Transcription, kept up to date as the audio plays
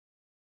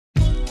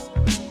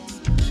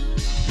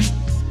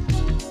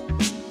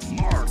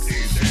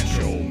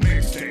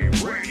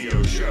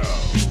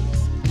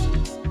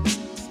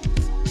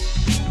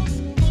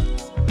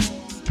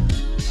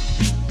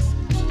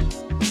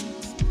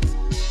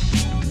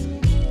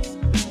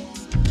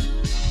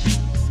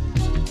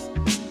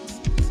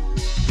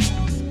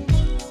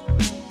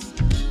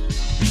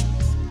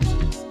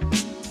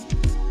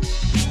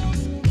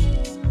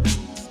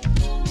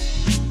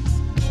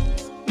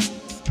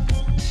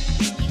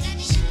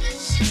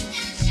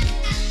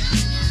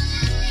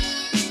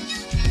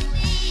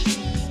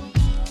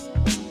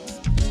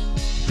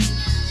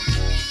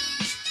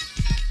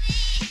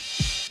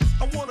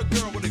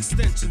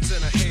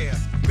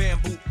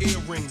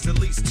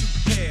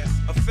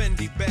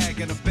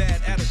and a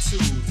bad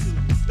attitude.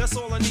 That's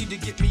all I need to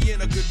get me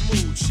in a good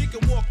mood. She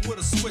can walk with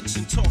a switch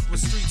and talk with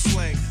street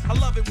slang. I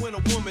love it when a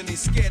woman ain't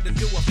scared to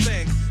do a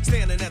thing.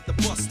 Standing at the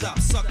bus stop,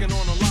 sucking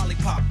on a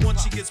lollipop.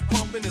 Once she gets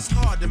pumping, it's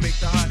hard to make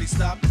the hottie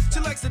stop. She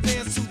likes to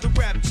dance to the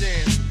rap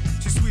jam.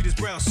 She's sweet as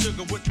brown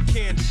sugar with the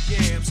candy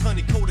yams.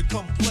 Honey-coated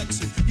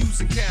complexion,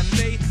 using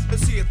Cabernet.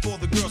 Let's hear it for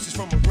the girl, she's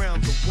from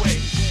around the way.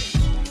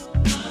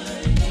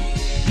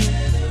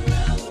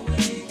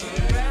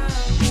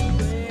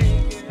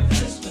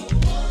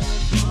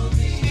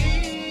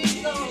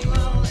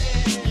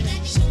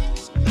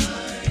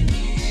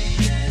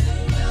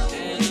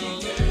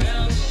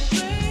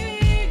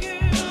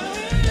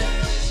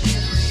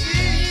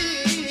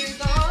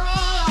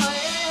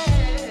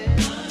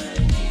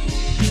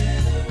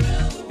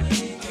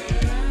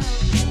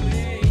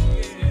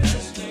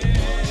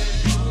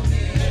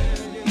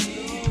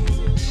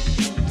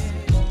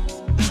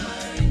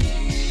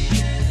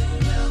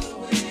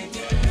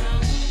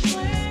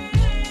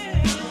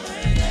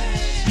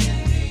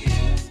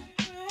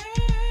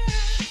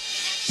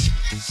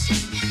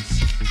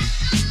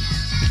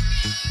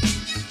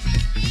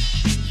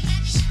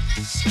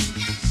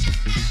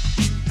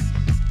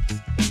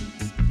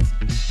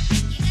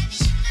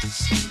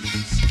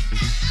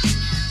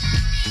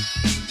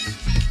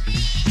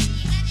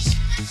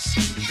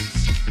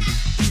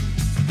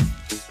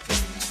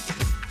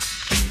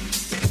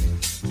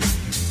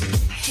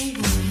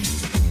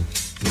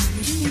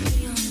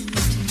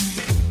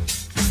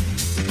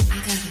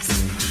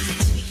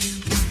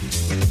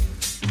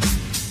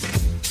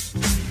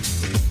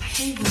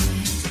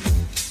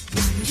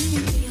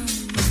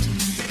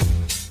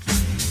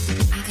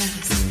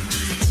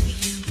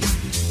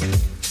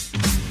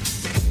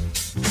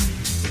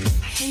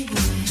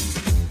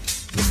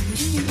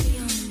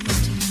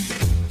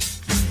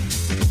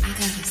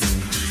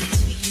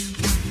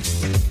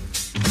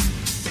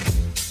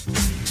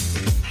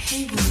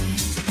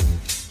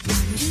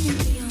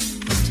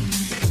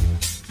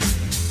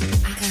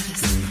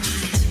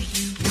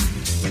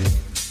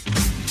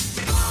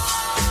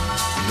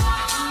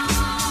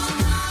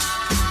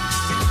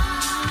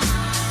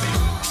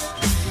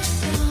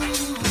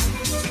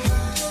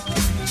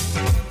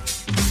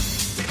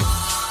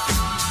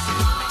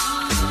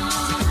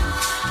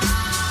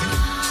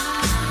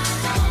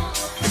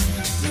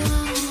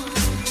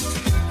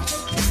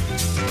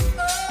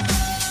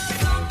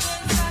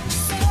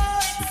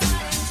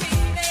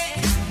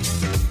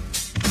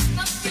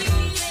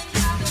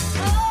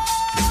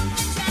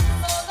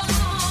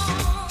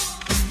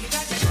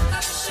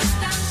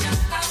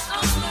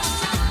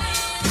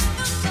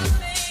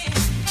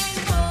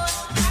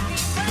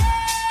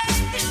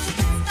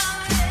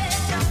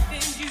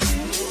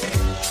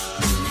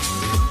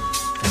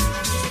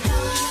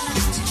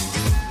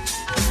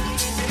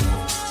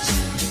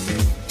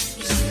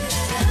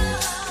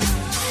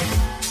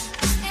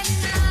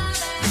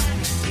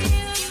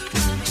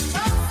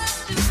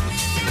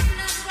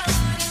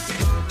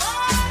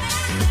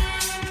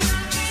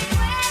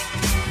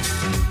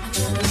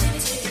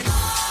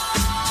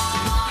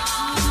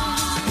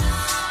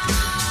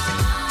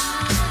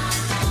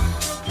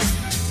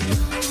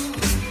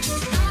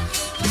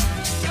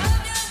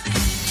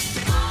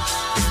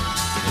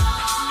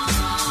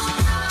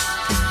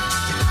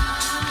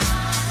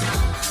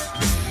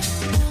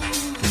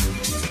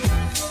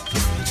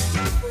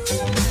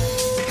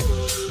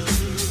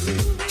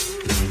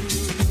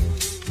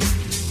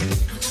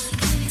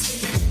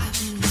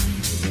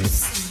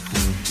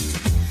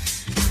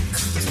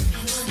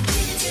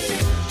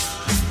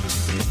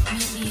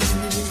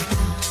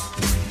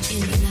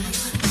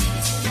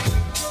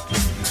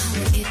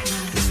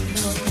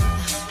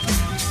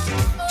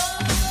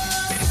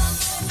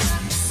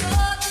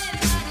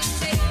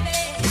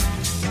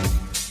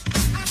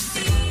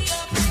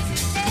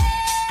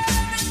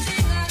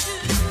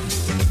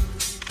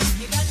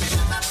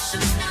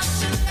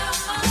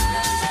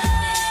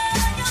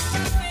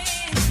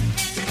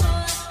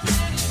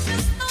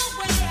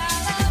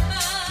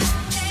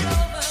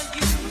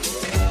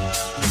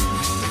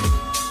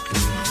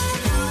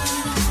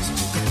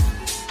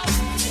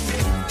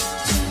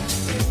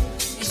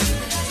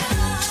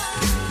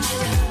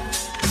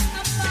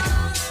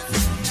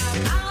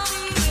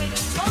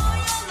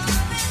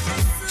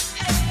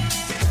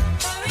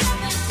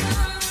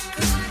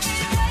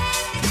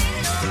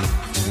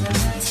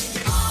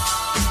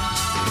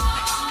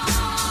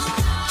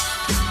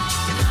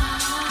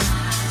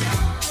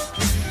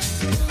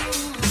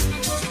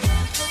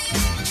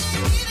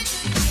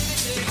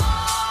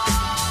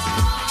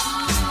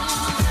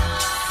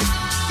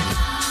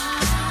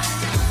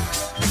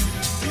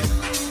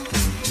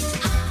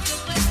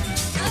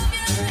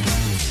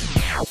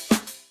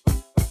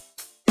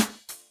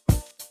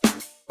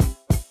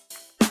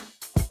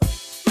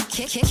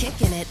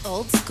 Kicking it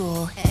old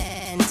school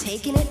and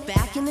taking it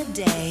back in the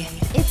day.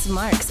 It's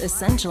Mark's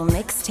Essential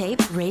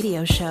Mixtape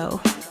Radio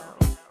Show.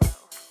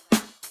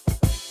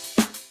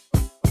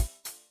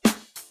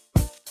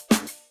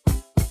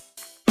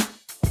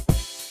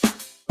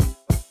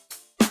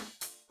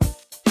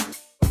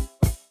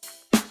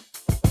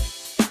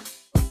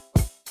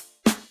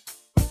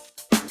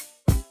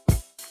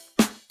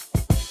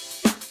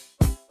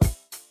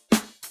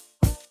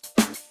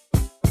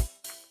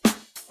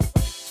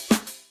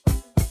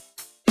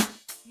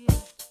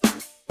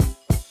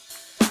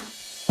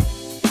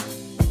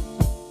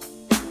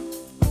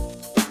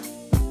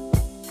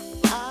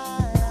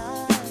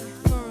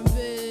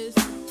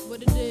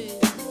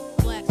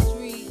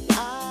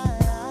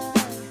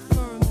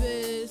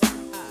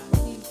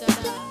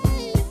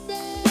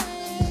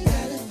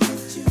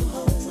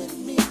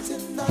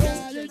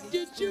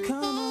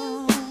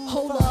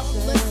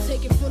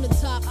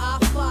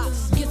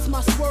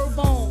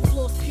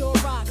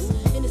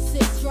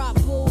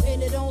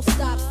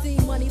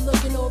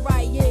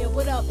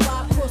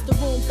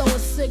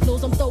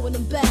 signals, I'm throwing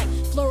them back.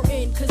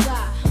 Flirting, cause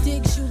I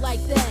digs you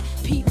like that.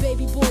 Pete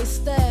baby boy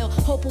style,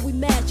 hoping we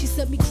match. He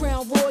sent me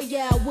Crown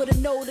Royale with a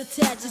note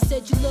attached. He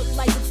said you look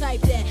like the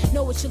type that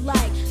know what you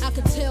like. I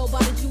could tell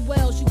by the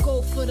jewels you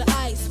go for the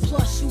ice.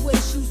 Plus you wear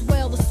shoes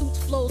well, the suit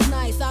flows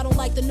nice. I don't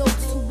like the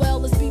notes too well,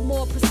 let's be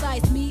more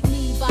precise. Meet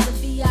me by the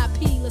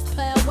VIP, let's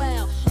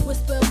powwow.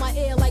 Whisper in my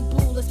ear like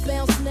blue, let's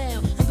bounce now.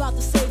 I'm about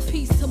to say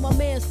peace to my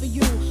mans for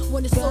you.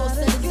 When it's all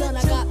said and done,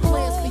 I got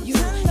plans for you.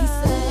 He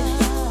said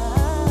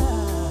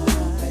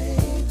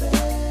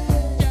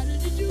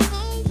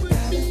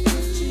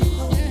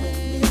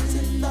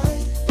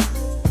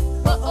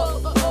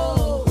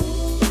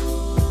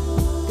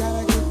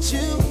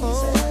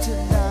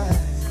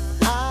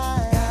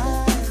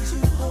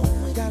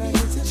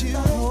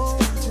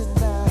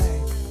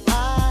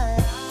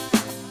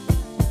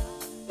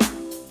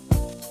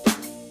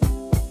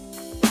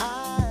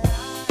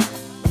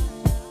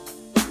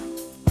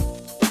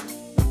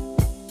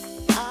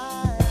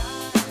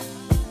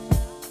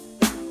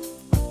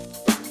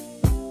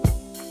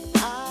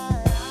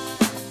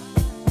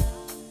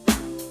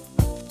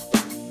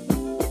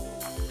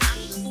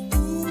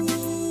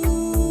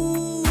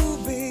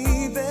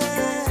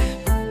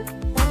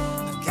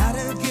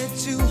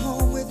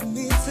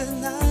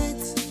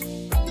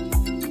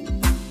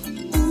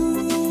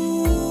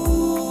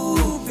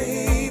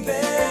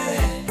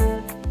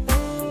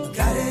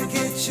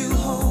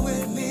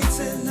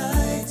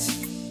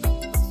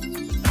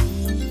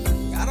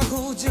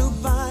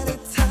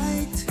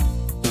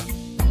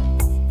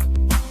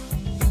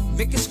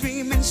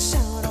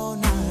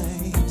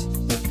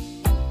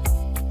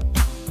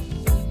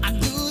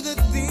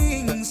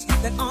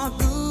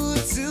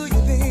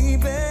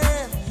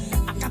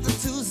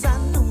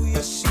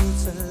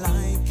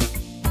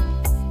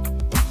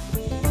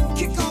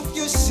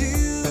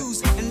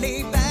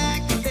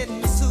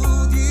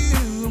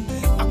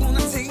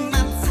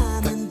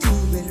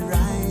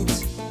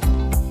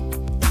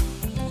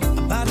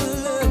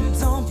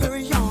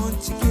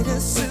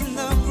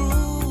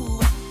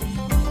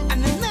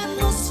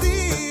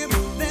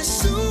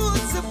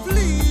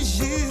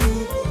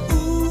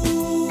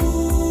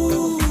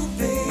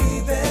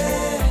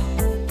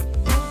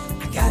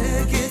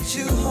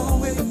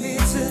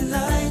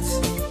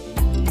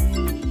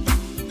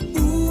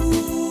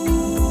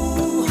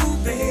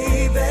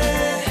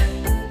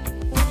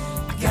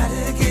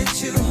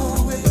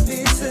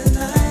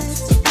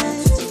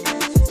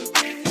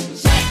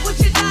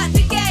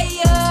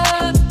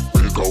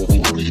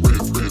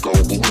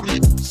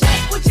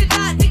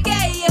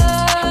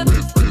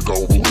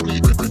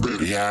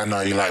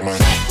you like my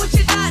shake what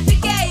you got to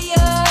gay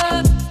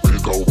up.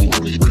 Big old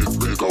booty,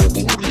 big old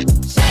booty.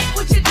 Shake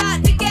what you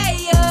got to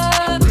gay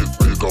up.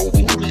 Big old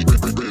booty,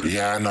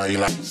 yeah, I know you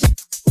like.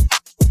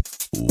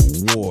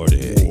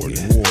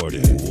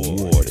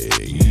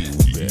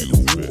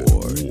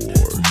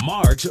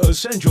 Mark's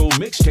Essential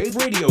Mixtape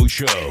Radio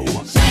Show.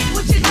 Shake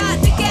what you got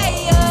to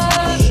gay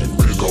up.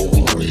 Big old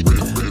booty,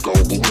 big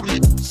old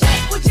booty.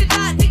 Shake what you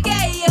got to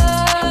gay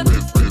up.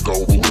 Big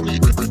old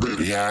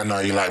booty, yeah, I know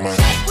you like my.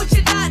 Shake what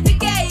you got to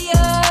gay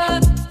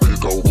up.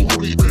 Big old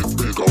booty,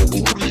 big old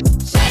booty.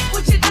 Shake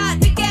what you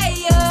got to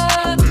gay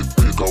up.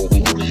 Big old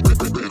booty,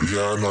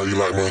 yeah, I know you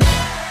like my.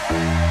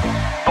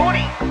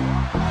 Booty,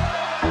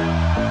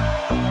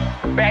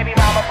 baby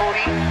mama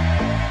booty,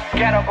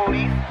 ghetto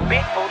booties,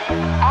 big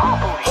booties, all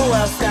booties. Who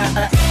else got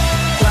a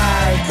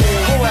like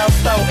this? Who else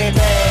throw it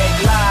back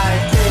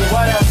like this?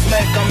 What else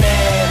make them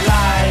mad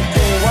like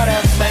this? What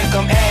else make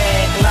them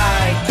act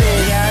like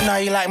this? Yeah, I know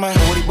you like my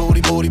booty,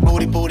 booty, booty,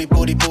 booty, booty,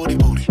 booty, booty,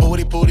 booty,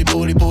 booty, booty,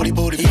 booty, booty,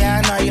 booty.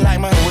 Yeah, I know you like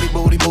my booty,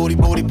 booty, booty,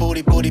 booty,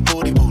 booty, booty, booty,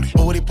 booty,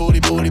 booty, booty,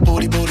 booty,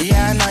 booty, booty.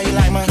 Yeah, I know you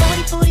like my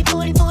booty, booty,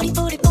 booty, booty,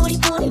 booty, booty,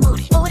 booty,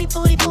 booty,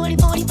 booty, booty, booty,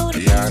 booty, booty.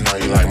 Yeah, I know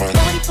you like my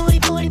booty,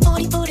 booty, booty,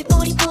 booty, booty,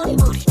 booty, booty,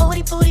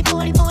 booty, booty, booty,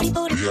 booty, booty,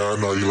 booty. Yeah, I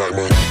know you like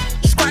my.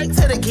 Straight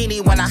to the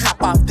guinea when I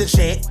hop off the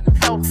jet.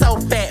 So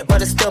fat,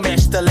 but it still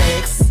match the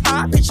legs.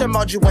 I picture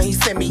emoji when he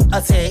send me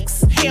a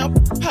text. Him,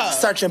 her,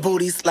 searching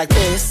booties like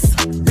this.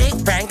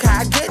 Big bank,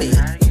 I get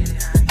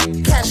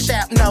it. Cash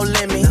out, no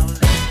limit.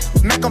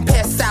 Make him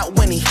pass out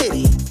when he hit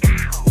it.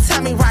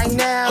 Tell me right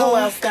now, who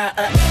else got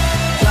a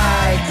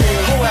like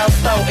this? Who else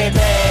throw it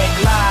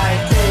back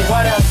like this?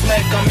 What else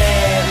make him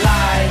mad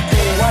like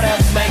this? What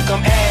else make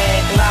him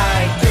act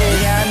like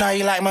this? Yeah, I know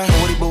you like my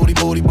booty, booty,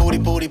 booty, booty,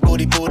 booty,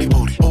 booty, booty,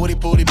 booty, booty,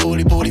 booty,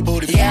 booty, booty,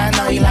 booty. Yeah, I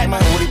know you like my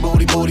booty,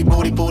 booty, booty,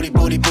 booty, booty,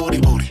 booty, booty,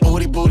 booty,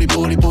 booty, booty,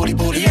 booty, booty,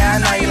 booty. Yeah, I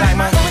know you like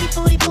my booty,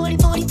 booty, booty,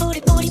 booty, booty, booty,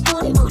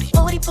 booty,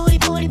 booty, booty,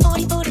 booty,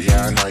 booty, booty.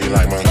 Yeah, I know you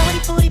like my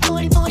booty,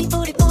 booty, booty, booty,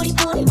 booty, booty,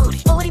 booty,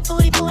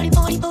 booty, booty, booty,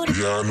 booty, booty.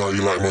 Yeah, I know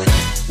you like my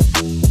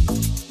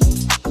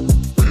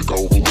big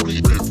old booty,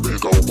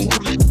 big old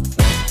booty,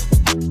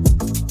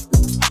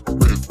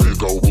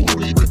 big old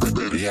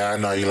booty. Yeah, I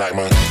know you like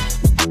my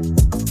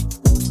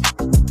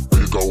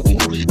big old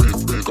booty,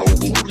 big old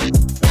booty,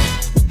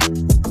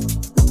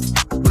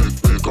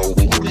 big old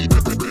booty.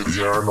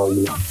 Yeah, I know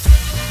you.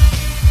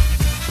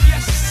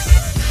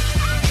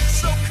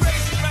 So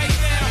crazy right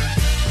now.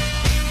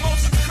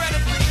 Most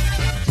incredibly,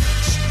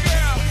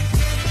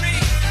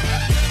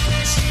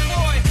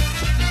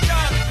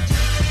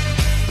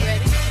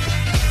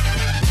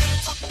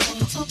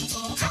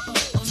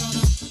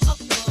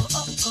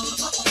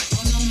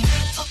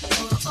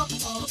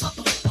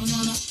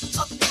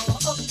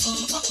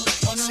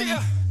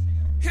 Yeah,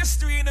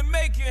 history in the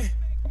making.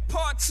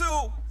 Part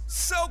 2.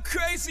 So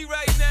crazy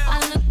right now. I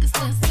look and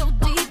stare so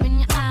deep in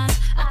your eyes.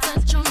 I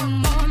touch on you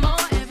more and more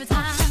every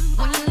time.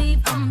 When you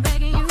leave, I'm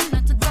begging you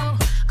not to go.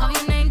 Call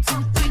your name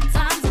 2-3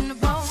 times in a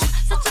row.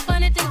 Such a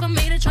funny thing for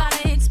me to try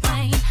to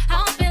explain.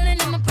 How I'm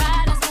feeling and my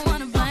pride is the one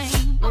to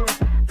blame.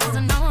 Cause I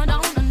know I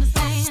don't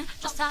understand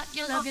just how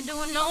you love you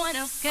doing no one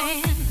else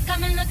can. Got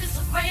me looking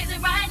so crazy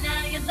right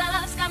now. Your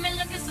love's got me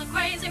looking so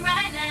crazy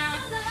right now.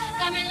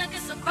 Got me looking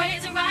so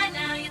crazy right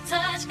now. Your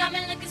touch got me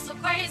looking so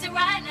crazy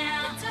right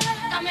now.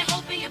 Got me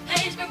hoping you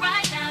page me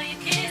right now. Your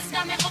kiss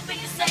got me hoping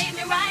you save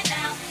me right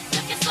now.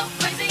 Looking so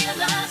crazy, your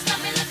love got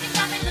me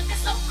looking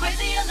so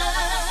crazy, your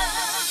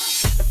love.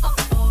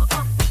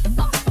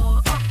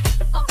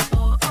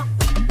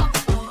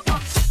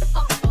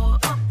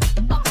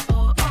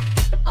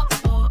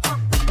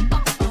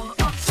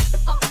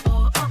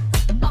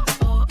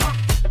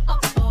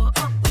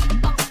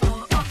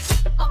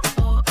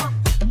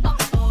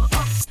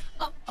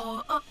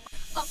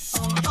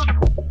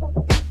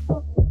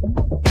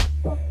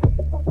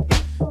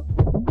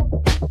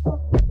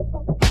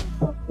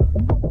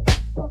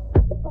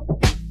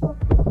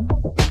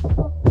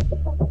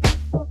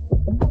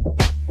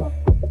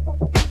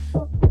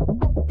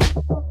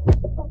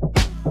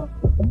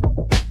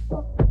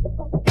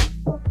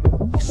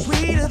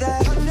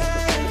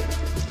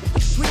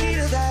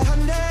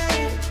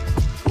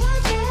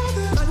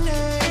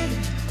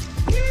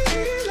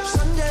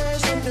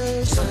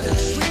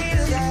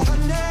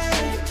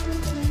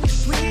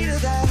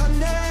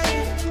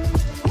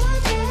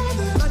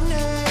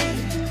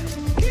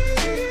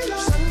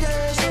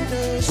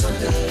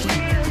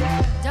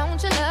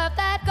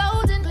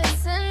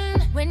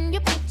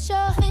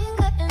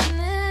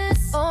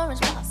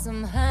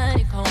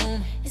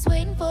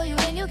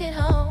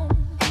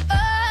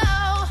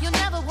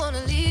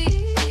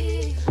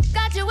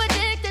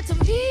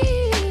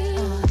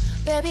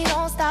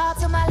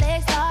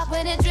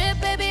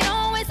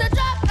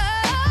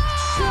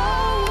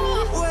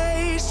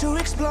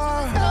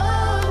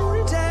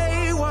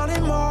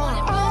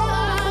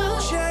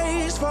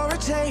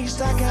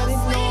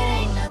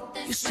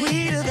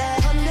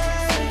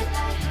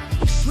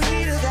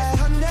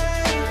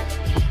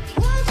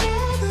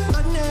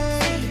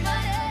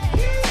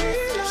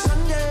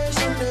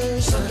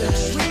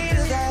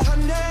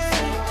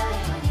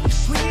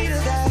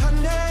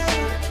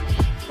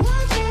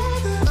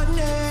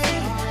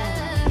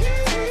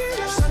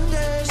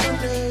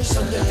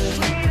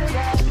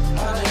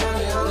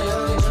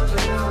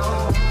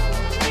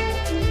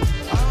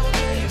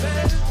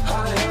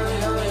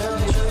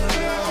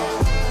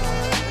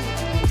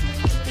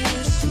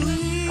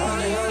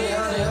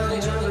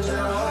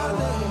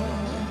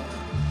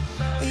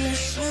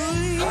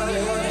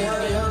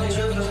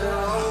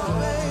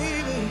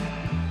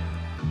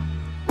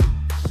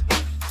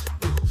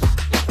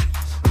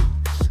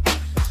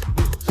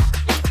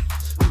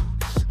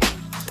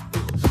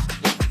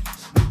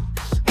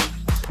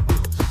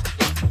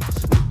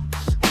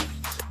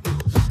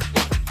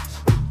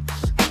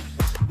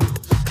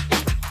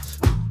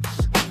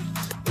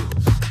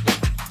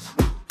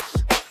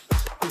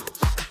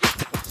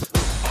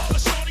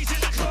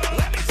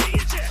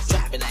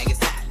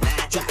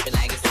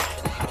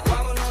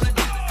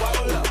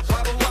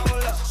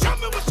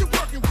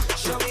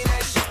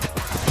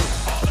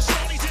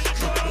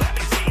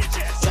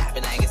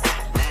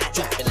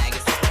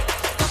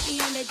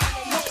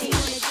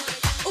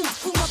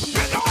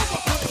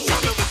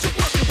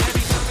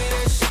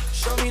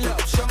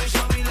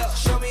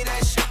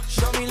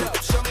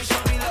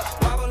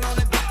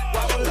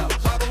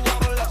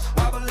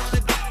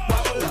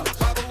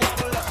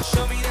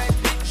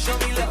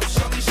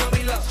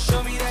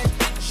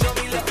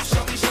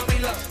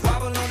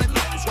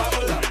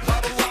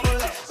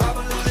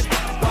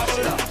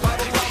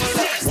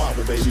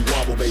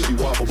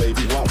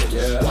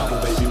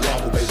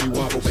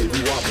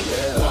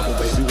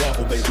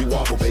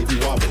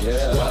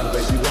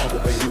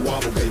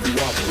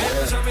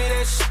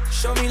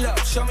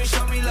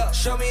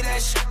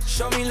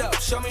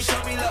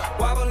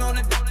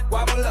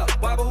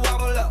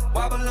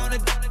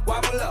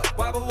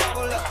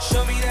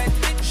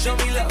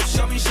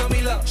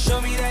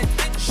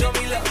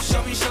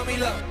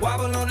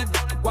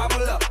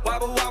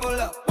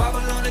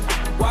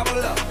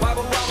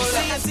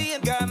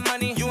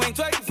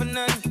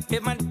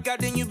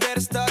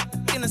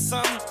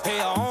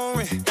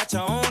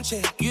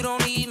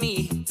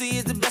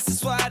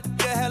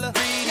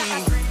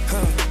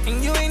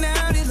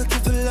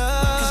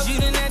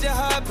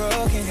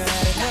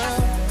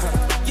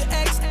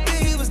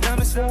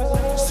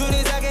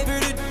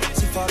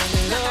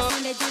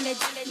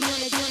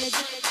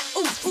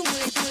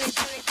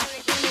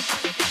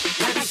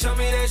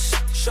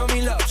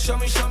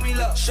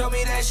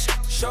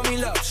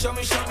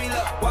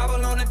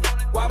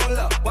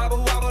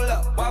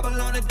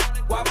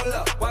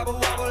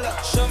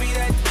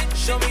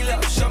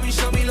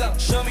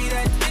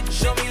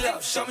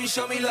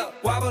 Show me love,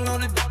 wobble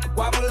on it,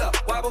 wobble up,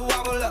 wobble,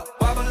 wobble up,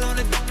 wobble on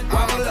it,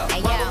 wobble up,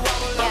 wobble, wobble,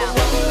 wobble,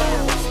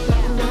 wobble up.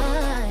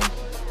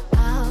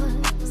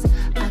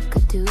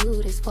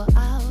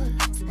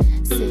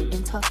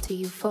 to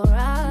you for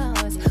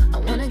hours. I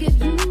wanna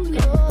give you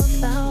your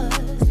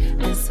flowers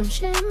and some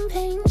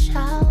champagne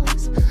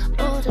showers,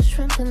 or the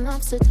shrimp and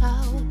lobster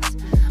towers.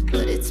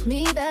 But it's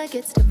me that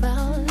gets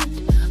devoured.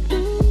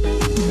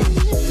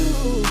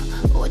 Ooh,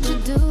 what you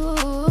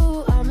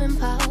do, I'm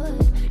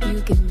empowered.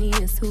 You give me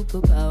a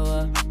superpower.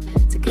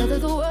 Together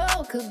the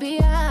world could be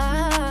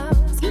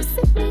ours. You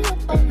sit me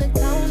up on the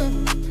counter.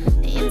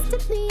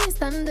 Instantly it's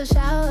thunder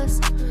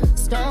showers,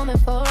 storming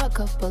for a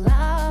couple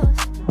hours.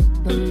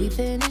 When we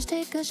finish,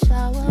 take a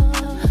shower.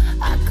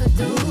 I could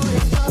do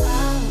this for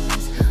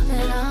hours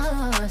and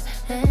hours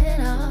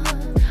and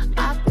hours.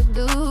 I could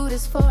do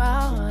this for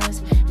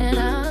hours and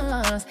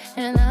hours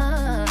and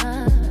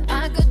hours.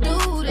 I could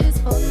do this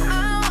for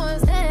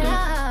hours and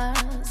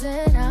hours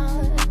and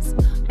hours.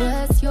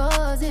 What's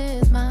yours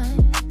is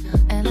mine,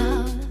 and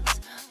ours,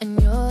 and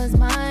yours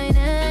mine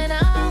and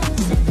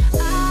ours.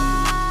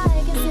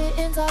 I can sit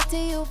and talk to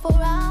you for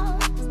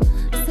hours,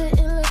 sit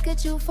and look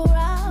at you for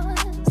hours,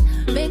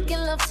 making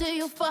love to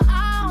you for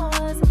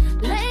hours,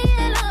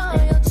 laying on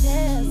your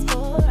chest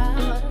for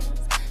hours,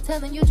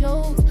 telling you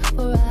jokes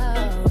for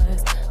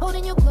hours,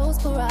 holding you close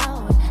for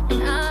hours,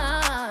 and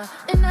hours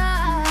and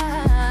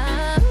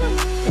hours,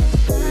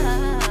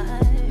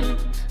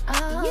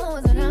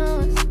 hours and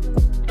hours.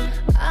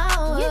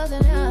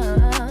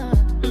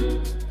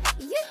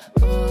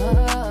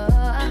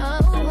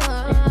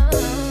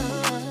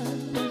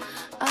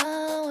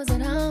 Hours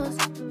and hours,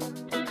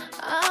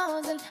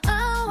 hours and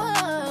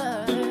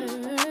hours.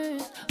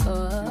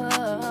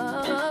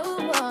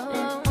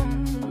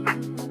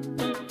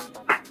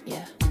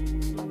 Yeah.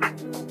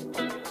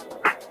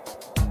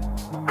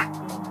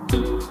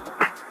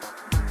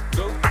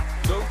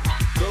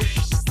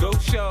 Go,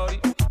 shorty,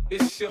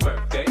 it's your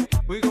birthday.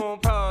 We gon'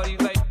 party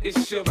like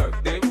it's your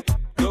birthday.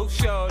 Go,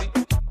 shorty,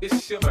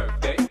 it's your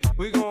birthday.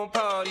 We gon'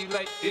 party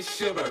like it's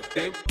your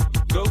birthday.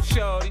 Go,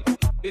 shorty,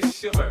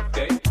 it's your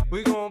birthday.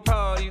 We gon'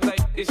 party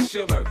like it's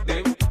your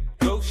birthday.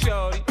 Go,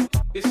 shorty,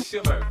 it's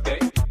your birthday.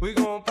 We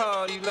gon'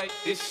 party like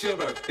it's your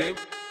birthday.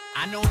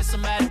 I know it's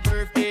somebody's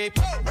birthday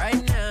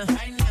right now,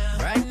 right now,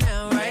 right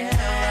now, right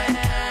now, right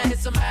now.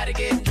 It's somebody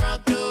getting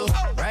drunk too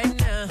right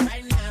now,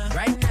 right now,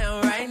 right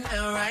now, right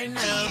now, right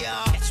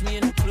now. Catch me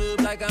in the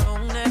club like I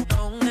own that,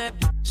 own that.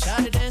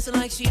 Shawty dancing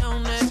like she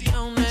own that, she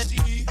own that.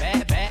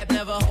 Bad, bad,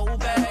 never hold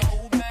back.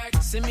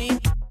 Send me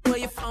where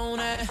your phone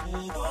at.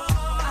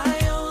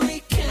 I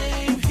only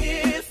came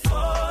here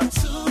for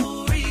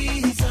 2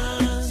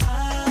 reasons.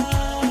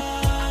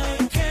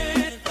 I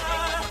can't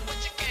lie.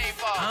 What you came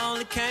for? I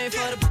only came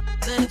for the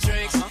and the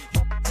drinks, and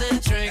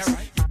the drinks, and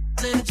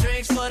the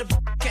drinks for the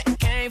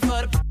came for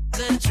the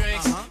and the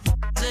drinks, and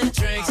the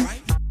drinks,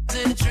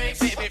 and the drinks.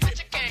 Baby, what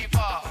you came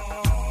for?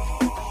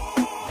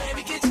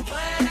 Baby, get your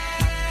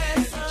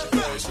glass.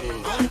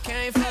 Only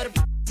came for the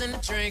and the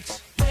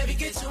drinks. Baby,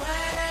 get your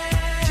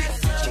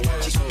ass.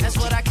 That's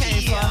what I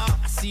came for.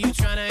 I see you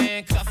tryna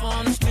handcuff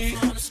on the street.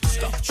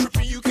 Stop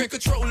tripping, you can't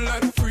control it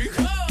like a freak.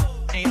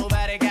 Ain't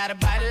nobody got a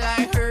body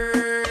like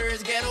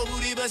hers. Ghetto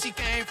booty, but she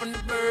came from the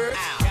birds.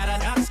 Got a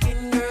dark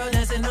skinned girl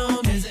dancing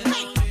on me.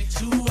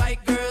 2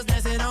 white girls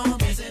dancing on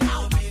me.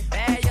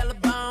 Bad yellow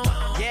bone,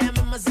 yeah, I'm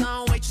in my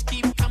zone. Wait, just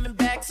keep coming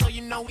back, so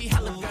you know we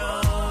hella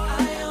gone.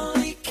 I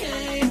only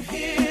came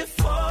here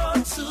for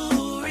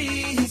 2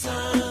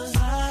 reasons.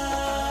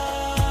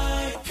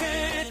 I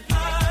can't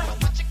lie.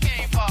 What you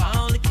came for? I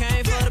only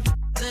came for the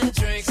and the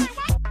drinks, and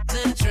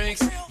the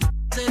drinks, and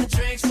the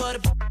drinks for the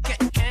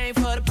came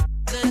for the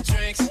and the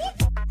drinks, and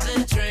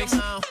the drinks,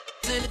 and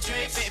the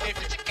drinks. Baby,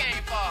 what you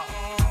came for?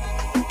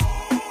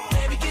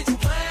 Baby, get your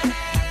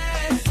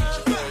glass.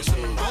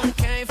 Only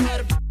came for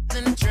the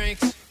and the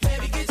drinks.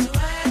 Baby, get your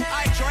ass.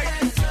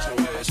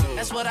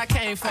 That's what I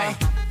came for.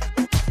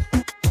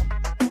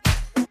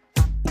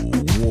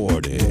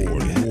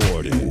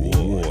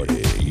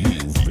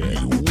 You've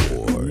been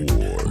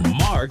warned.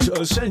 Mark's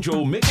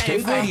Essential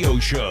Mixtape Radio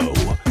Show.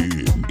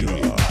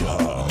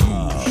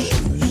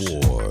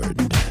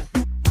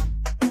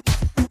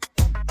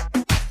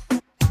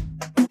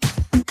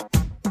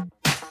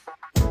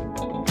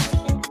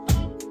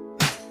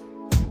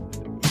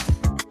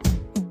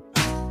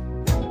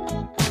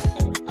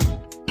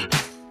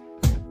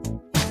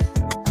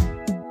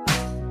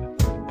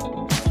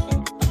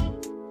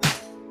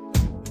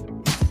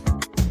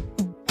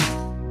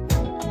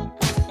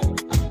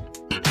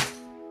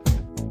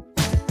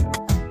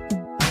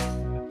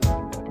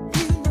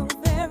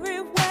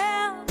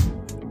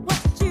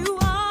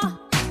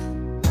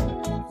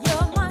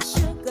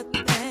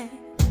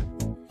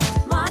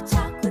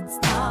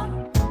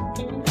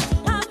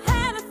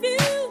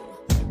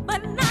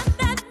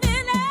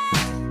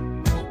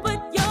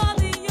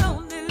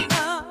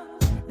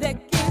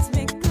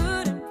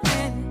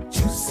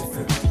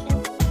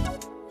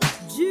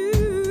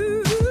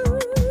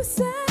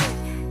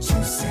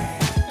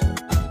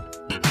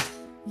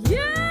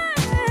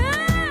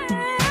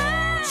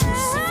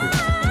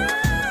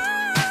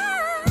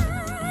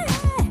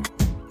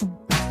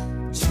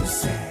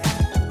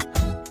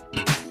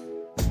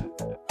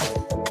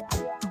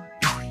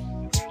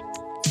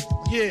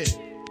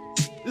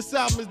 This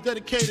album is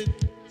dedicated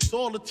to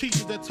all the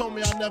teachers that told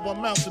me I never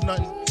amount to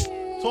nothing.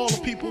 To all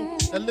the people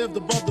that lived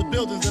above the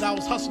buildings that I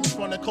was hustling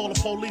from that called the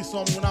police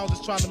on me when I was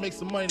just trying to make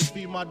some money to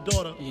feed my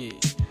daughter. Yeah.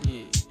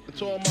 And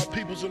to all my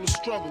peoples in the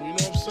struggle, you know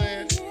what I'm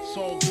saying? It's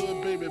all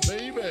good, baby.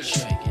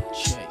 Shake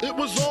it. It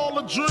was all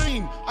a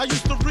dream. I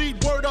used to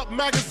read Word Up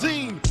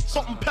magazine.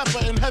 Salt and Pepper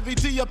and Heavy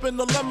D up in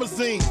the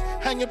limousine.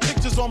 Hanging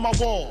pictures on my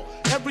wall.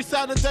 Every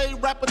Saturday,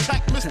 Rap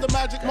Attack, Mr.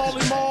 Magic,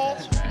 Marley Marl.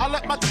 I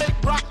let my tape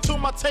rock till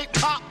my tape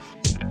pop.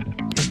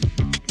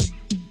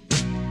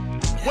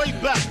 Way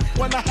back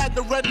when I had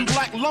the red and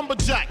black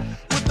lumberjack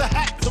with the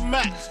hat to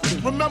match.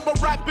 Remember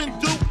rapping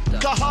Duke?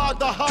 The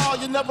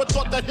hard, you never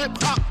thought that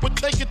hip-hop would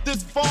take it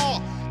this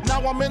far.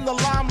 Now I'm in the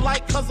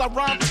limelight cause I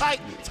rhyme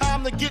tight.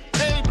 Time to get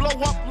paid, blow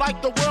up like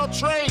the world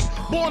trade.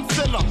 Born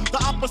sinner,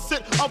 the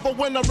opposite of a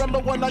winner. Remember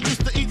when I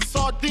used to eat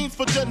sardines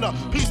for dinner?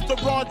 Peace to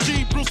Ron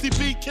G, Brucey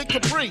B, Kid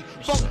Capri.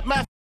 Funk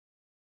Master.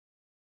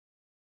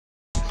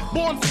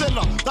 Born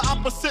sinner, the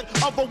opposite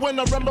of a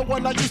winner. Remember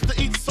when I used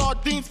to eat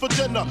sardines for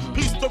dinner?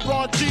 Peace to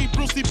Ron G,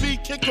 Brucey B,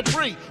 Kid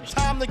Capri.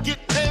 Time to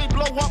get paid,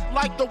 blow up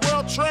like the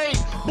world trade.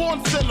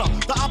 Born sinner,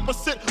 the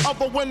opposite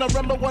of a winner.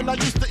 Remember when I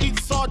used to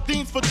eat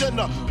sardines for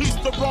dinner? Peace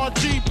to Ron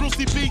G,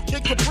 Brucey B,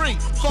 Kid Capri.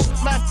 Funk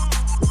Master.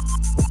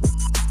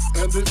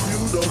 And if you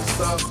don't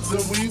stop,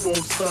 then we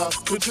won't stop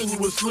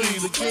continuously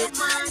to get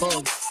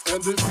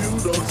And if you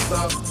don't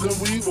stop, then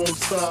we won't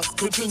stop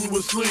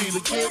continuously to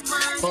get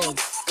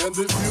And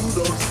if you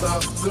don't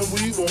stop, then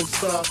we won't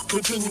stop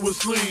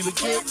continuously to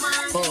get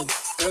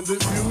And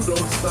if you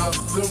don't stop,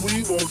 then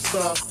we won't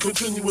stop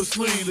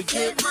continuously to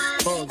get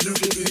You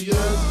can be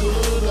as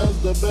good as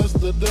the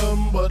best of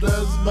them, but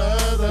as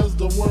bad as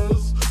the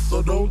worst.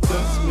 So don't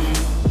test me.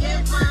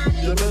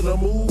 You better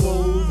move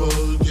over.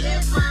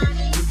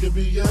 You can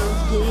be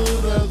as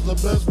good as the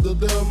best of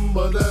them,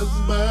 but as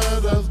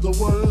bad as the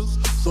worst.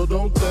 So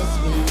don't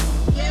test me.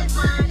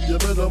 You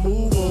better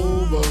move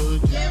over.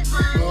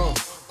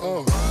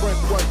 Frank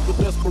White, the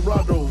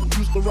Desperado.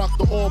 Used to rock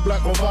the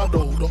all-black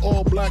Movado, the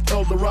all-black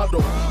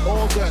Eldorado.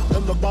 All that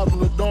in the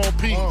bottle of Don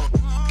P.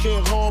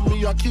 Can't harm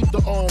me, I keep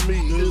the army.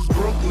 It's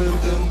Brooklyn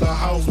in the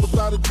house,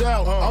 without a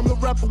doubt. I'm the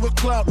rapper with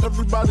clout,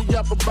 everybody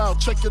yap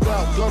about. Check it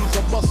out, guns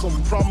I bust them.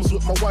 Problems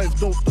with my wife,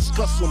 don't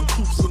discuss them.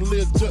 Coops and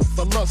Learjets,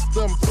 I lust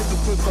them.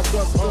 Fingerprints, I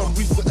dust them.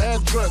 Reach the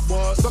address,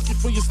 suck you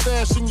for your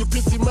stash in your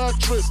pissy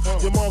mattress.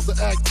 Your mom's the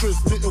actress,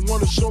 didn't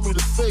want to show me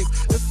the safe.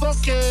 It's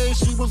okay,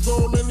 she was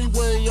old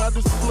anyway, I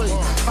display.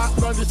 Hot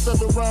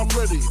 97 round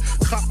ready,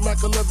 Cop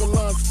Mac 11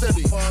 line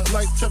steady.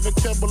 Like Kevin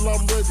Campbell,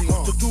 I'm ready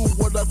to do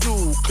what I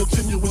do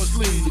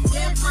continuously. You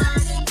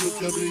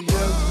can be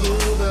as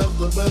good as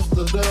the best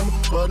of them,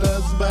 but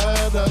as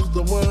bad as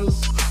the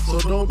worst. So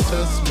don't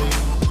test me.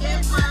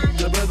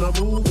 You better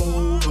move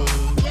over.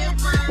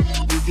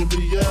 You can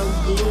be as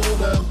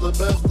good as the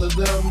best of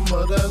them,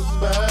 but as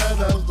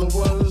bad as the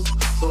worst.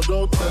 So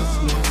don't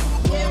test me.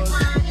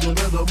 You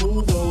better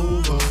move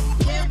over.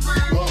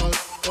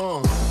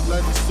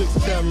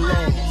 96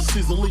 catalog,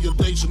 Caesar Leo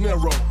De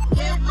Janeiro.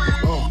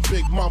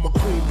 Big Mama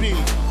Queen B,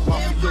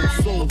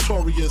 Mafioso,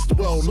 notorious,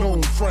 well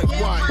known Frank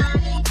White.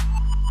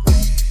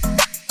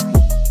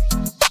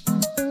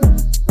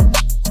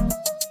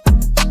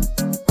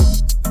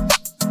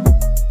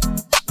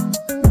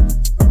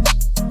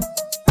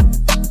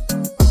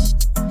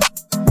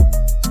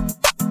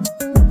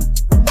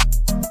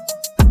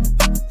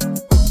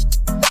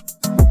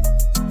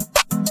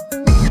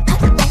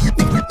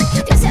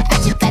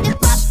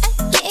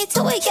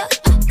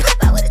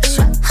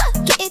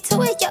 Get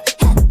into it, yeah.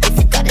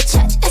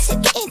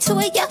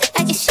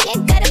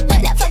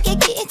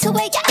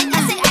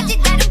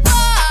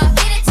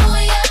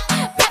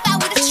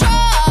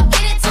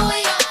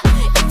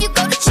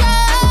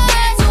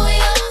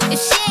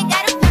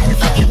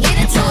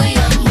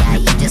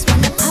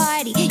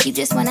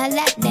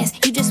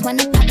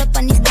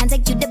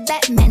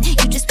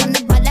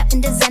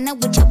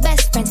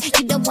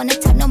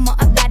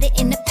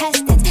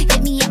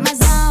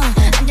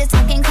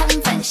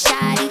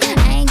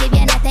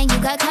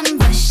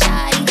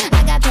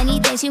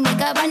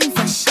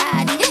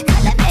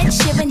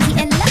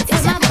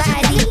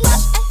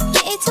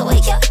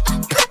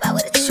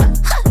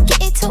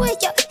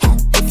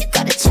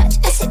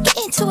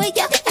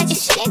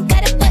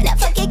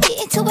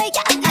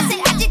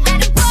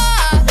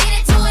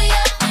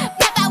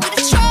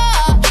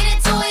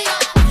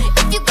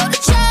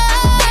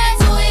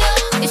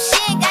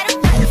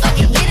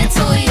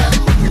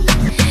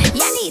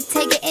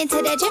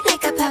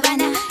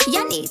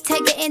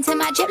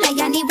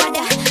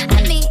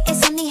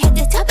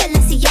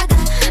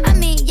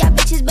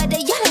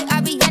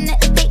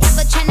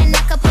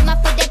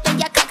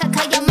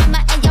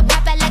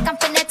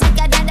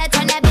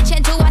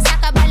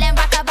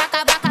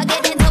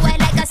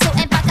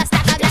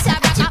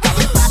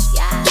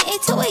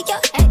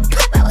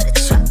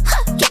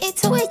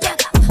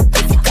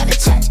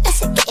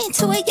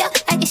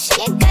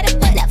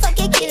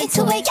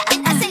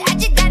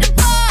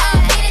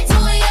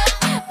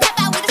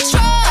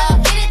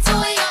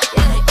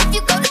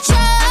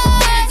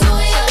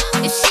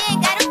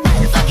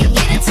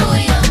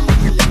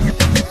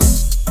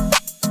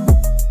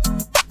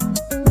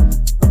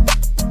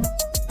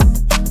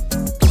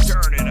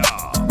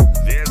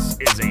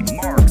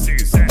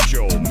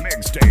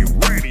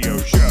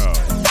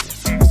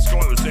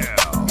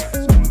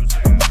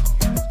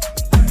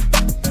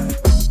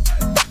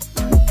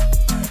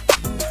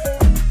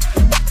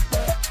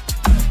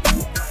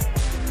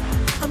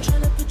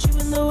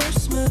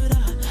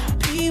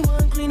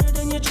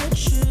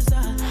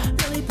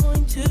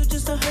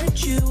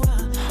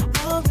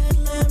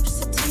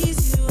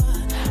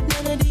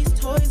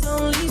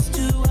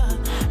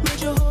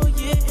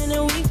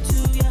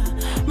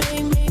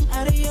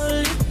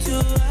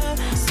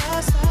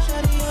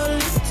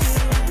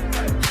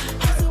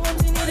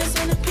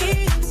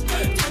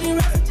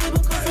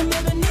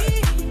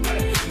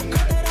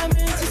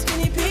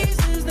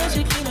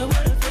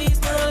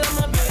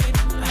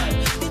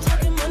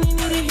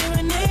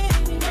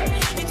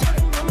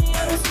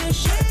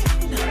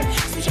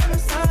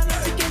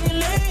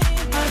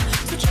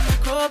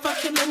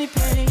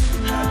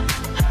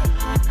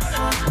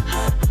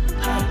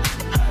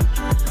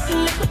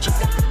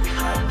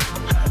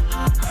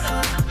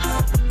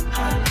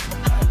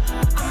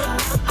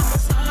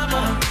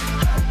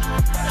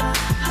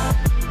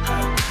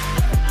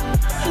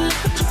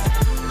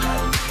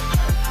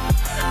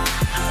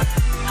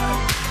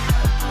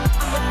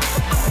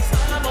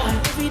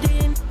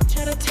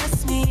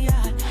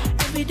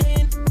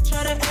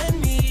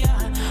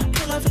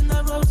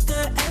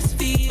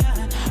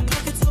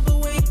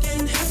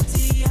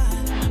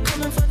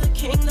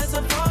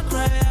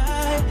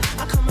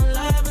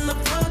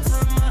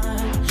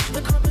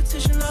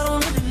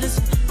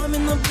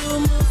 a blue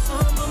moon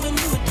song, bumping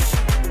new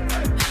edition.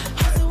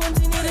 House so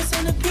empty, need a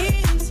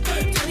centerpiece.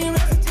 20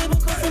 racks a table,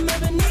 cut from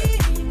ebony.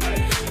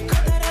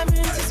 Cut that apple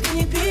into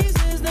skinny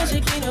pieces. Then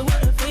she clean up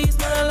with her face,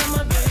 man, I love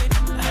my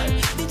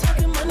baby. You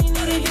talking money,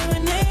 need a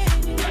hearing aid.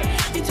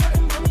 You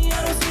talking about me, I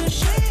don't see a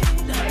shade.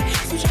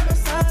 Switch on my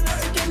side, I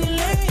take any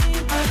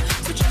lane.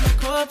 Switch on my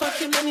car, if I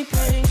kill any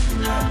pain.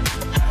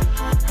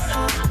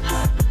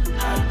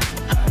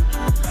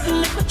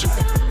 Look what you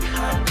done.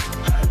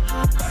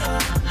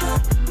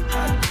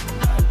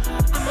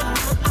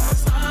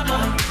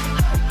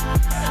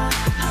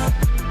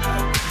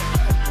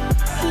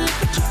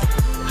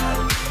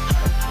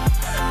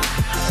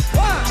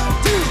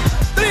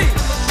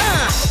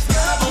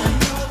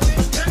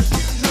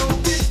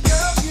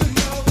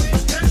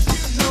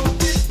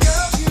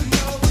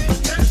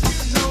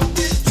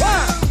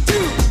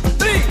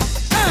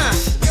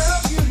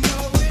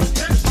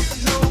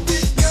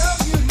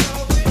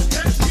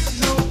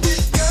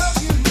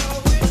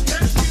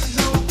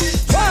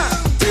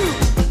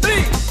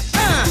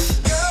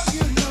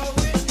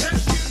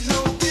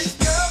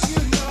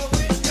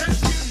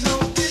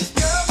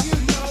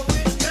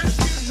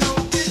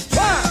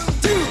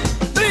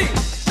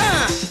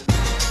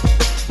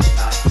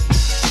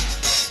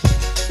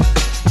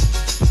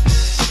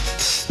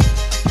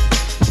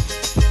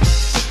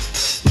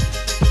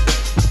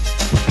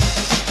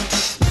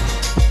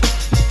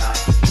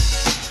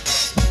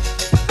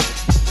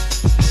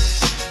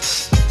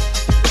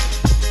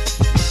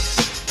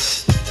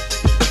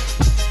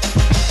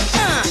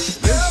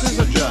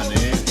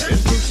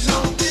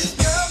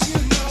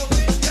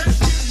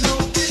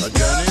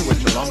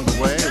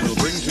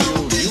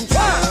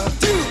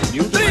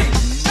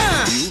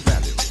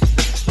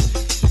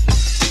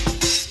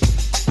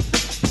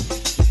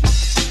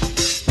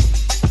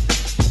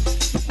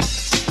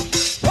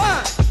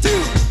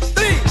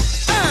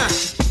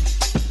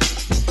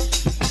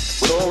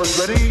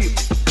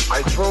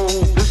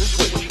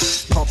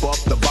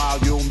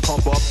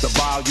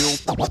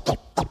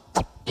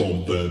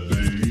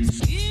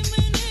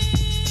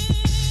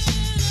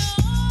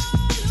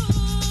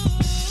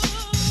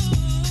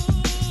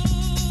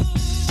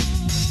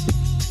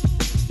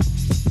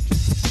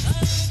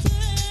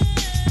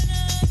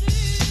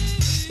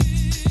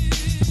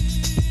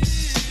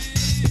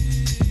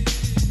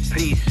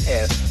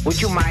 Would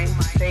you mind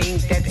saying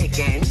that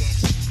again?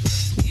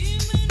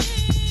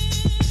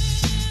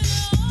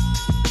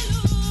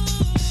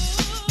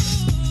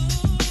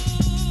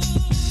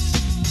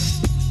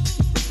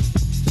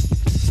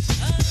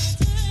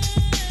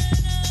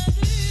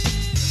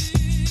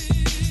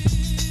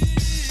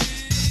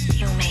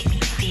 You make me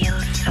feel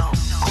so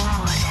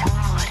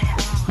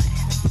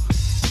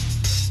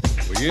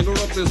good. We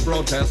interrupt this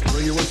broadcast to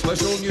bring you a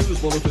special news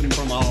bulletin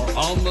from our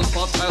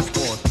on-the-spot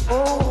passport.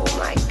 Oh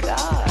my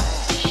gosh.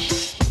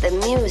 The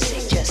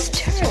music just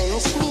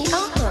turns me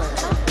on.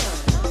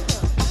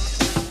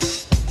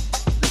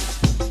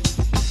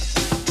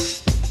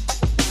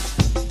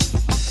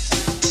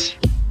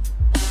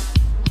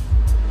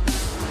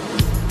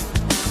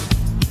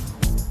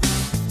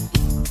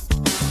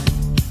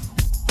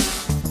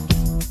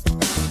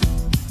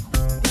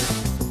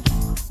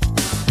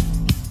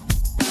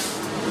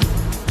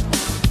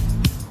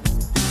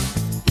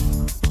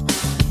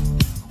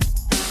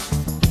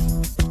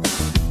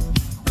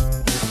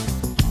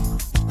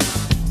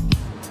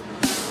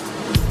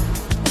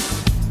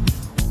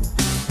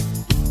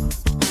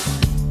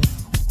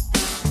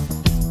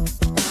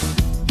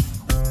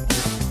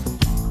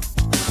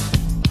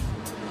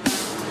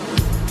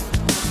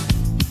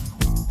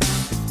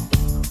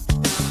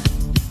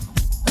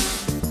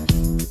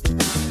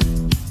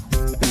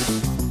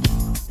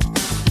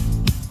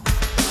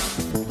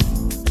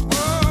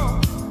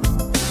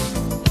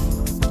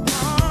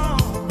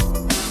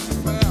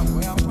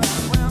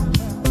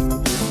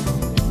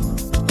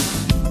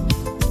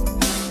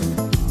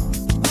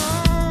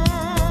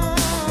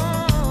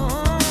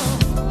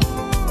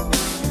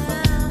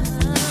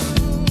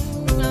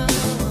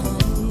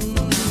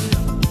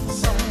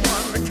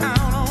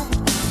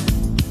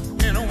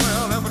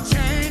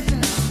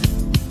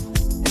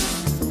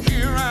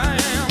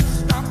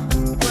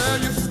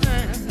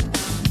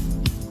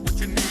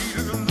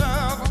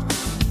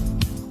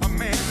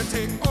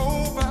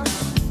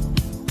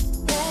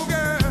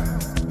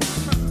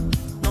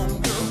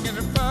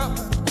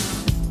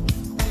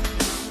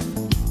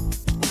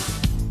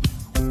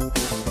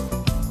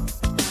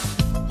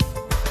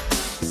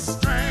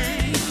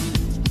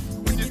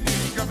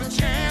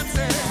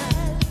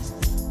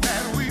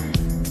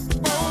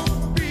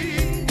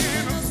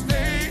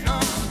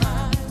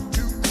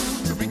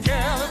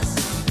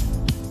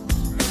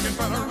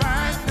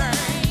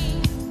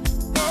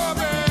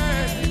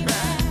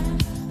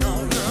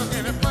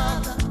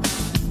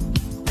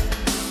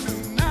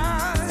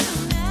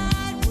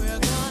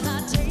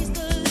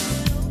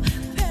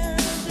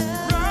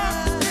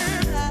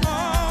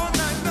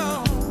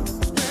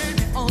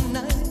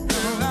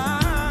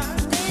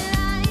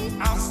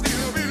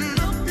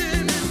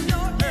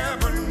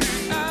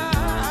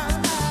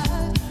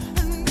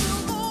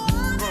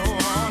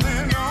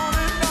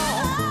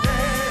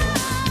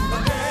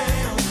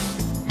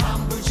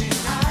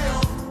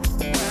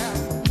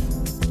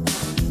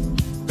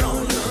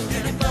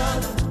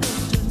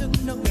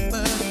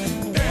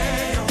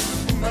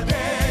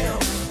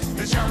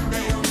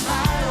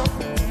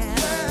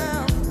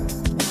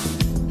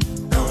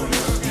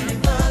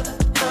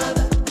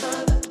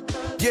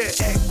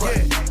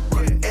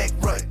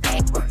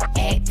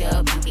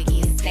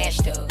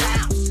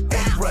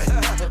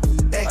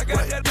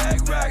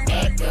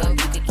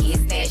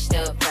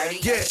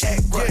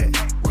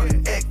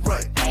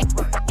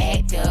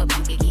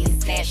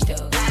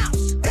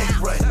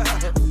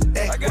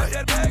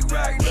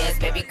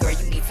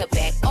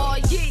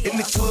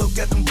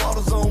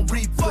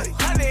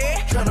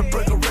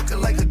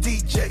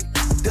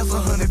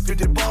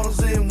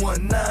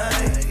 one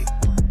night.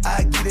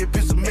 I get that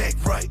bitch some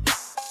act right.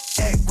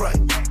 Act right.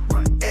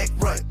 Act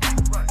right.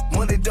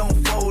 Money don't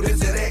fold,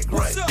 is it act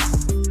right?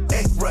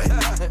 Act right.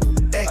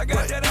 Act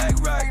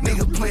right.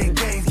 Nigga playing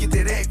games, get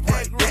that act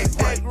right.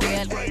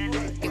 Act right.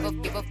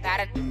 Give a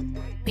got a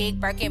big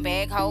Birkin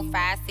bag, hold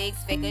 5-6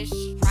 figures.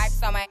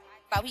 Stripes on my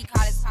so he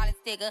call it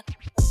sticker.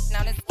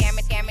 Now the scam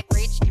it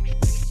rich.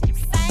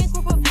 Same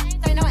group of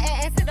they know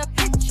add to the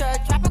picture.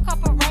 Drop a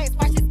couple rights,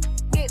 watch it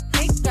get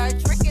bigger.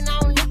 Drinking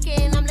on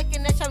licking, I'm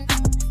looking at your.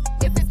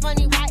 If it's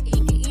money right,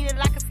 you can eat it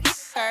like a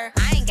sticker.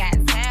 I ain't got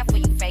time for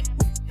you fake.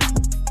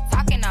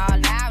 Talking all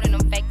loud in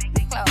them fake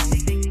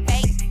clothes.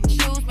 Fake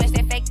shoes, match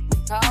that fake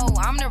toe.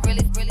 I'm the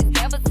realest,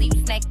 never see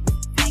you snake.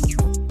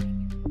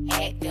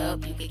 Act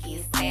up, you could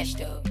get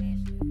snatched up.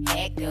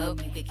 Act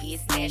up, you could get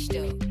snatched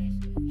up.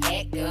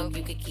 Act up,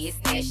 you could get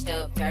snatched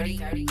up. 30,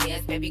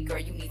 yes, baby girl,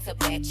 you need to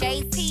back.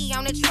 JT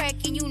on the track,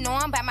 and you know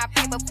I'm about my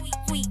paper.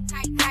 Sweet,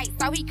 tight.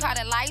 So he called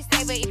a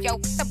lifesaver if your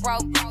a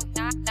broke.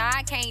 Nah,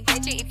 I can't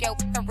ditch it if your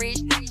a rich.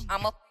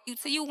 I'ma you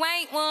till you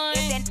ain't one.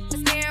 If that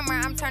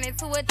scammer, I'm turning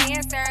to a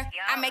dancer.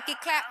 I make it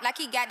clap like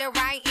he got the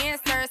right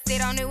answer.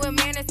 Sit on it with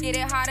manners, get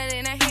it harder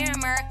than a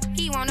hammer.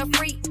 He want a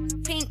freak,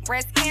 pink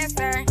breast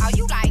cancer. Oh,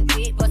 you like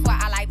big butts, well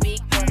I like big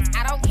butts.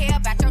 I don't care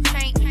about your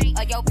chain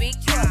or your big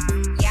truck.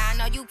 Yeah, I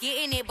know you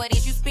getting it, but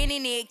if you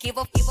spinning it, give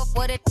a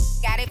what a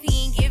got if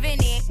he ain't giving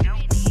it.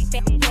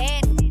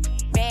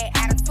 Bad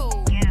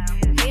attitude.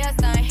 Nails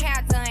done,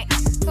 hair done,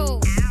 too.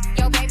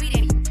 Yo, baby,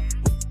 then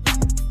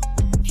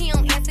he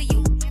don't answer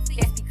you.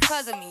 That's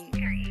because of me.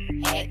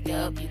 Act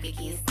up, you could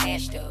get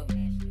snatched up.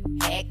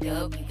 Act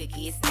up, you could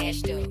get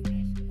snatched up.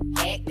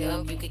 Act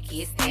up, you could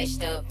get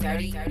snatched up.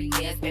 30,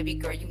 yes, baby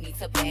girl, you need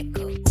to back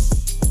up.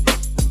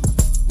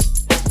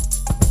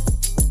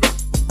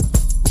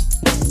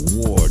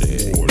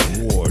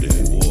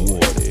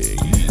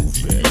 You've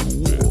been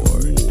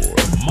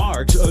warned.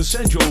 Mark's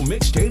Essential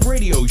Mixtape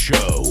Radio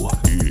Show.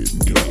 In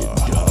the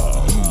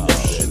house.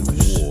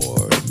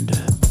 Warned.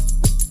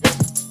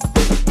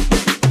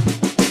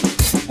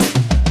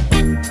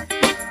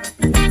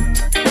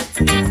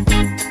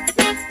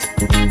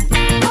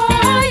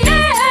 Oh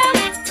yeah,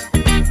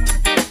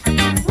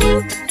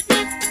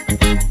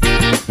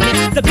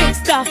 it's the big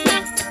stuff.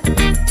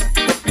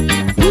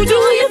 Who do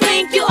you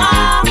think you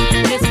are?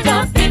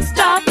 Mr. Big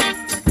Stuff.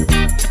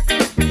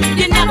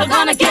 You're never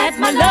gonna get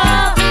my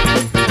love.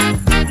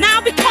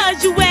 Now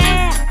because you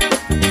wear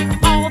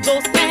all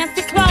those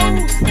fancy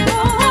clothes.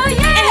 Oh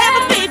yeah. And have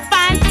a big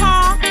fine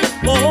car.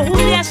 Oh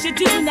yes you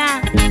do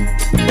now.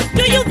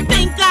 Do you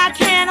think I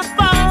can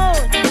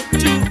afford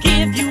to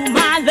give you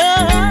my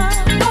love?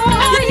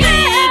 Oh you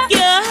think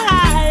you're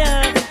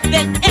higher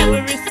than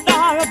every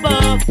star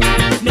above.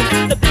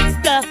 Mr. Big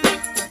Stuff.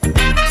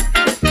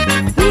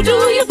 Who do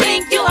you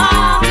think you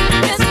are?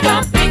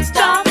 Mr. Big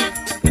Stuff.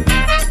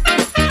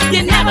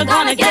 You're never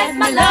gonna get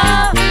my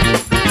love.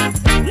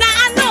 Now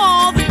I know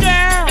all the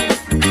girls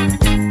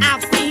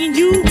I've seen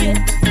you with.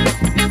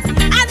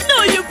 I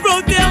know you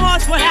broke their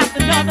hearts one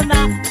after another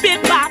now,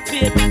 bit by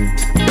bit.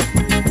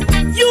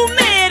 You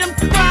made them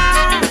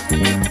cry.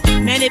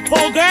 Many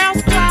poor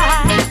girls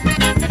cry.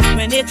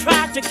 When they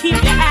try to keep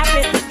you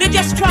happy, they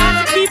just try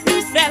to keep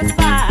you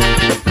satisfied.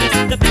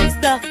 Mr. Big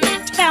Stuff,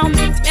 tell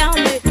me,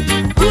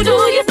 who do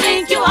you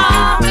think you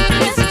are?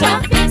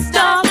 Mr. Big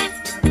Stuff.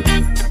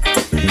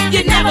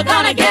 You're never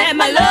gonna get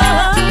my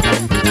love.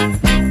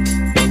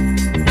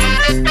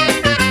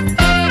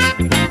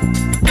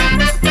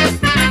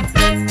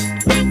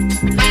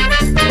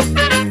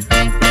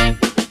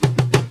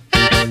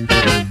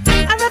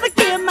 I'd rather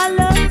give my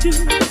love to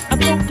a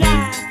broke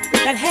guy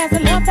that has a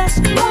love that's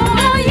true.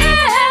 Oh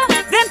yeah.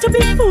 Than to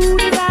be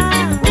fooled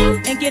around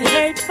and get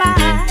hurt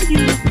by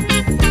you.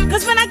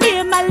 'Cause when I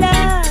give my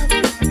love,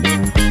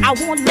 I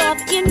want love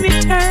in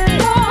return.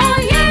 Oh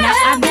yeah. Now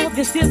I know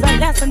this is a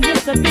lesson,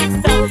 Mr. Big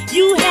Stuff,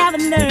 you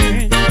haven't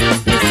learned.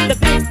 Mr.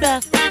 Big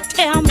Stuff,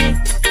 tell me,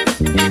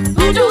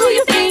 who do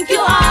you think you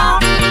are?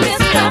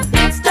 Mr.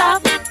 Big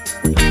Stuff.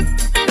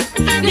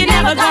 You're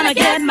never gonna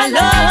get my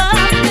love.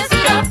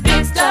 Mr.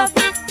 Big Stuff.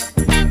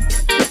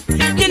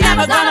 You're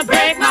never gonna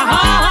break my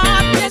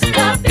heart.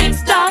 Mr. Big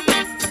Stuff.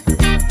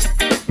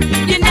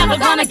 You're never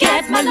gonna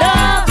get my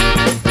love.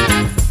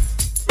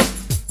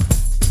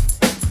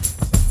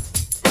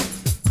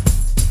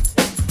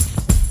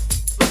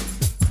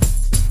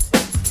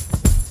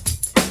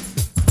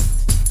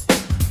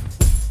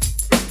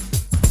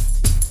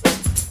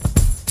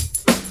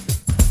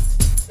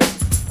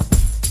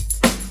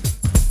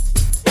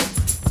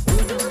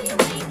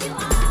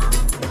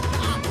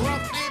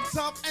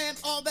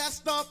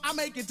 I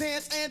make you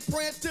dance and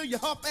prance till you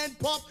huff and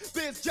puff.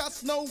 There's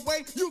just no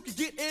way you can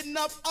get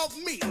enough of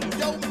me.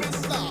 Yo,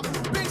 Mr.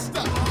 Big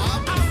Stuff.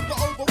 I'm the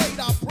overweight,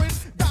 prince,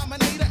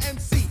 dominator,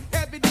 MC,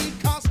 heavy D,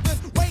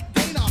 constant weight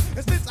gainer.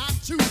 And since I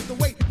choose to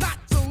wait, not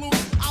to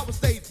lose, I will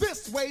stay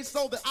this way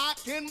so that I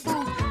can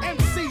bruise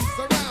MCs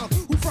around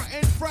who front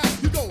and frown.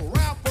 You go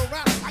round for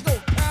round, I go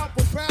pound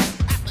for pound.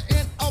 At the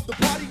end of the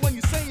party, when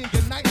you're saying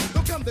goodnight,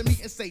 don't come to me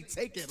and say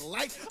take it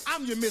light.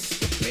 I'm your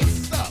Mr. Big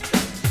Stuff.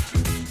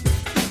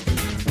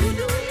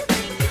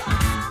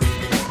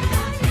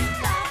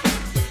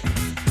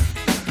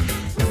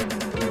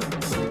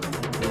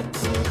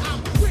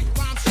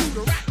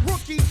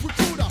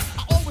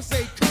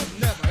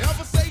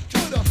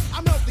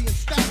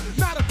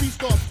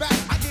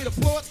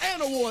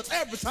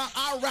 Every time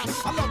I rap,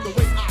 I love the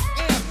way I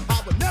am.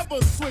 I would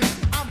never switch.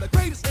 I'm the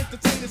greatest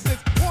entertainer since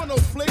porno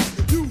flicks.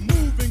 You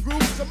move and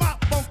groove to my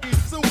funky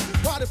suit.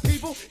 Party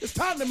people, it's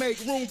time to make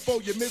room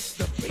for you,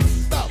 Mr. Big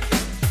Stuff.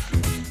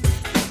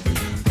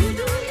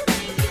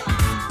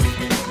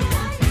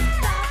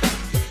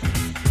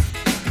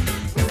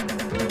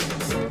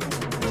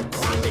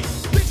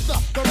 Big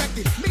Stuff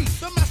directed me,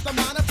 the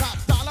mastermind of top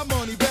dollar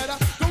money. Better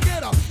go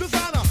get a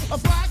designer, a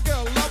fly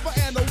girl lover,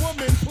 and a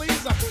woman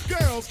pleaser.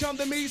 Girls come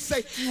to me,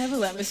 say, never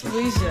let me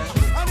squeeze you.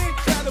 An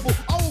incredible,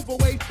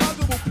 overweight,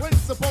 huggable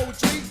prince of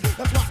poetry.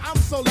 That's why I'm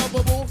so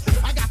lovable.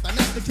 I got the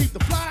knack to keep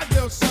the fly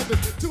girl shoving.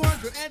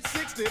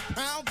 260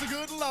 pounds of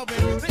good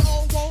loving. They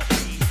all want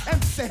me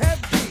and say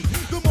heavy.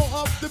 The more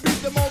up the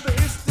beat, the more the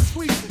it's the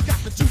squeeze.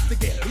 Got the juice to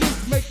get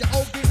loose, make your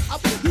old get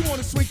up. You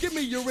wanna swing? Give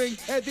me your ring,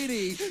 heavy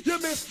D. You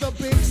missed the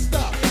big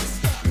stuff.